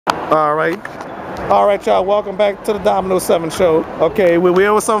All right. All right, y'all. Welcome back to the MAH00207 show. Okay, we're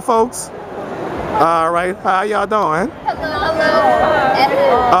here with some folks. All right. How y'all doing? Hello.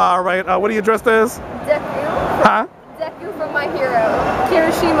 All right. What are you dressed as? Deku. Huh? Deku from My Hero.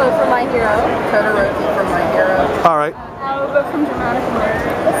 Kirishima from My Hero. Todoroki from My Hero. All right. Aoba from Dramatic Murder.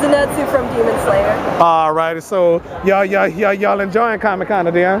 Zenitsu from Demon Slayer. All right. So y'all enjoying Comic-Con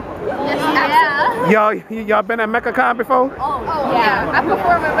today, huh? Yes, Y'all been at MechaCon before? Oh yeah. I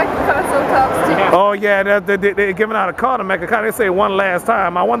perform at MechaCon sometimes too. Oh yeah, they're giving out a call to MechaCon. They say one last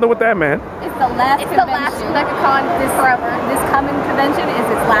time. I wonder what that meant. It's the last convention. The last MechaCon forever. This coming convention is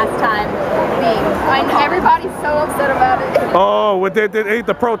its last time being. I know everybody's so upset about it. Oh, well, they hate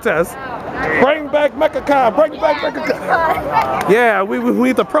the protest. Bring back MechaCon. Bring back MechaCon. Yeah, we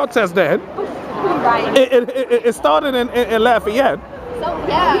need to protest that. Right. It started in Lafayette. So,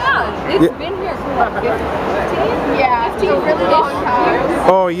 yeah. It's been here for what, 15? Yeah, 15 really long time.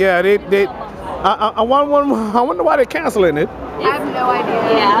 Oh yeah, I wonder why they're canceling it. I have no idea.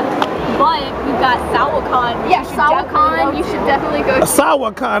 Yeah. But we've got SourCon. Yeah, SourCon, you should definitely go to.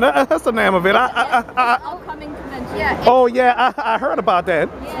 SourCon, that's the name of it. Upcoming convention. Yeah. Oh yeah, I heard about that.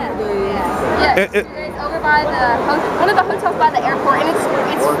 Yeah. It's over by one of the hotels by the airport, and it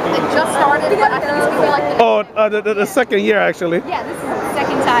just started. But I think it's gonna be like the second year actually. Yeah, this is the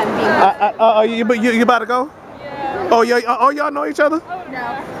second time being. You about to go? Yeah. Oh yeah. Oh y'all know each other?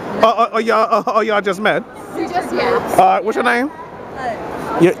 No. Y'all just met? We just met. What's your name?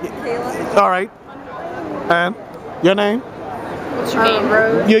 Kayla. All right. And your name? What's your name?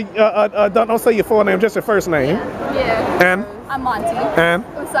 Rose. You don't say your full name, just your first name. Yeah. And? I'm Monty. And?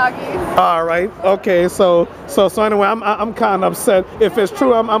 Usagi. All right. Okay. So anyway, I'm kind of upset. If it's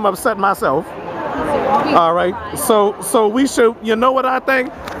true, I'm upset myself. All right. So we should. You know what I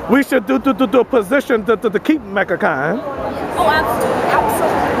think? We should do a position to keep MechaCon. Oh, absolutely.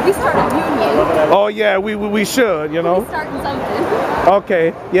 We start a union. Oh yeah, we should. You know. We're starting something.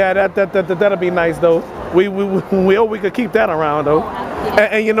 Okay. Yeah. That'll be nice though. We could keep that around though.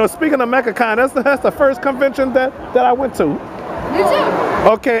 And you know, speaking of MechaCon, that's the first convention that I went to. You too.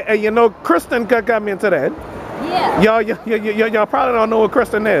 Okay, and you know, Kristen got me into that. Yeah. Y'all probably don't know what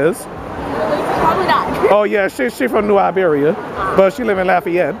Kristen is. Probably not. Oh yeah, she from New Iberia, but she live in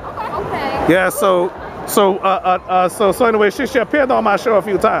Lafayette. Okay. Yeah, so anyway, she appeared on my show a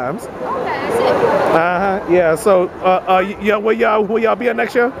few times. Okay. Yeah. So will y'all be here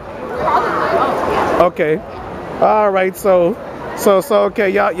next year? Probably. Okay. All right. So okay,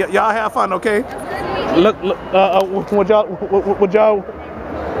 y'all have fun. Okay. Look. Would y'all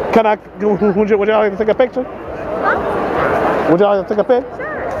like to take a picture? Huh? Would y'all like to take a pic? Sure.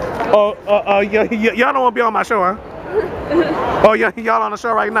 Oh, y'all don't want to be on my show, huh? Oh, y'all on the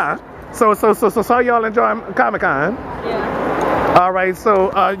show right now. So y'all enjoy Comic-Con? Yeah. All right.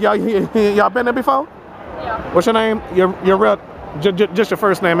 So y'all been there before? Yeah. What's your name? Your real, just your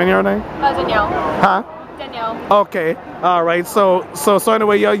first name and your name? Danielle. Huh? Danielle. Okay. All right. So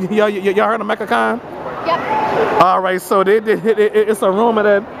anyway, y'all heard of MechaCon? Yep. All right. So it's a rumor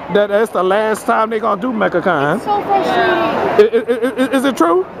that it's the last time they're gonna do MechaCon. So frustrating. Is it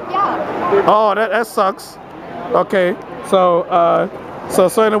true? Yeah. Oh, that sucks. Okay. So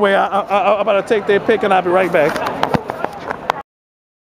anyway, I'm about to take their pick and I'll be right back.